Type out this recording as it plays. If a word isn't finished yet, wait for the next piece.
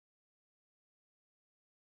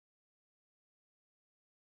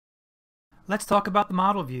Let's talk about the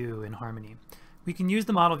model view in Harmony. We can use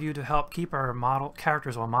the model view to help keep our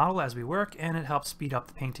characters on model as we work, and it helps speed up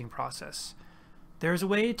the painting process. There's a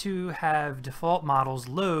way to have default models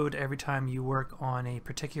load every time you work on a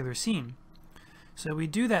particular scene. So we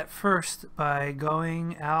do that first by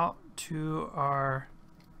going out to our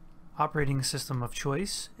operating system of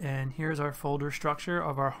choice, and here's our folder structure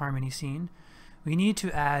of our Harmony scene. We need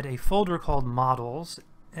to add a folder called Models,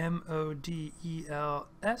 M-O-D-E-L-S,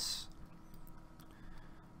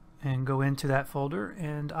 and go into that folder,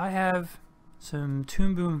 and I have some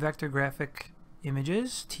Toon Boom vector graphic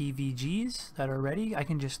images, TVGs, that are ready. I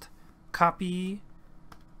can just copy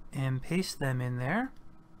and paste them in there.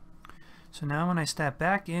 So now when I step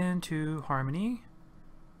back into Harmony,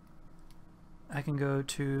 I can go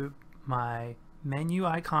to my menu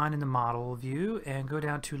icon in the model view and go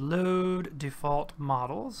down to load default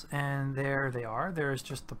models, and there they are. There's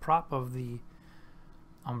just the prop of the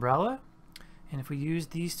umbrella. And if we use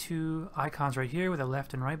these two icons right here with a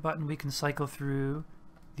left and right button, we can cycle through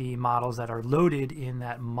the models that are loaded in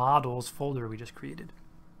that models folder we just created.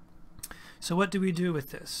 So what do we do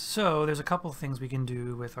with this? So there's a couple of things we can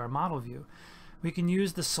do with our model view. We can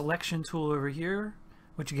use the selection tool over here,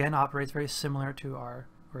 which again operates very similar to or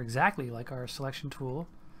exactly like our selection tool.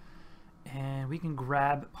 And we can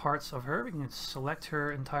grab parts of her. We can select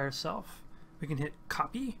her entire self. We can hit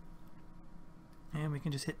copy, and we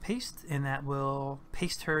can just hit paste, and that will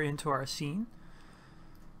paste her into our scene.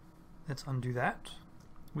 Let's undo that.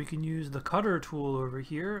 We can use the cutter tool over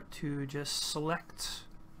here to just select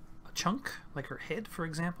a chunk, like her head for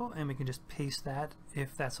example, and we can just paste that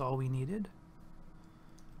if that's all we needed.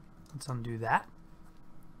 Let's undo that.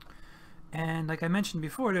 And like I mentioned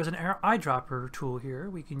before, there's an eyedropper tool here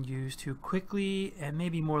we can use to quickly and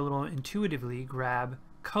maybe more a little intuitively grab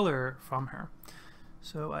color from her.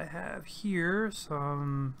 So I have here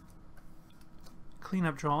some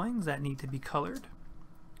cleanup drawings that need to be colored.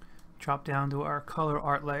 Drop down to our color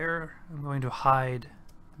art layer. I'm going to hide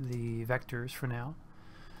the vectors for now.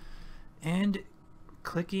 And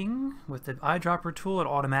clicking with the eyedropper tool, it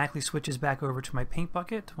automatically switches back over to my paint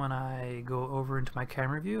bucket when I go over into my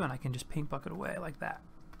camera view, and I can just paint bucket away like that.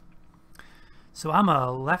 So I'm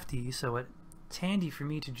a lefty, so it's handy for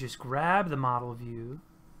me to just grab the model view,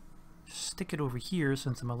 stick it over here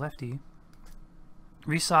since I'm a lefty,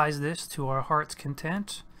 resize this to our heart's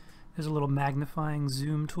content. There's a little magnifying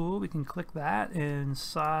zoom tool. We can click that and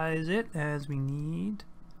size it as we need.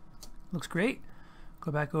 Looks great.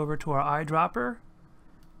 Go back over to our eyedropper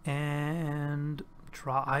and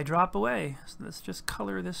draw eyedrop away. So let's just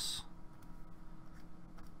color this.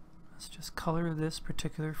 Let's just color this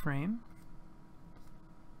particular frame.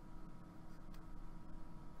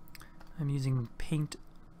 I'm using paint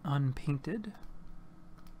unpainted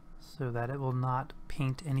so that it will not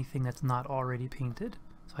paint anything that's not already painted.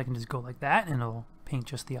 So I can just go like that and it'll paint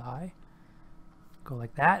just the eye. Go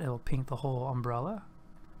like that, it'll paint the whole umbrella.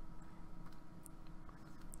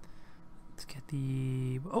 Let's get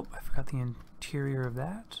the, oh, I forgot the interior of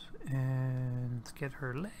that. And let's get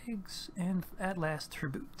her legs, and at last her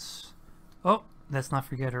boots. Oh, let's not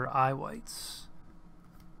forget her eye whites.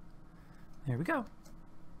 There we go.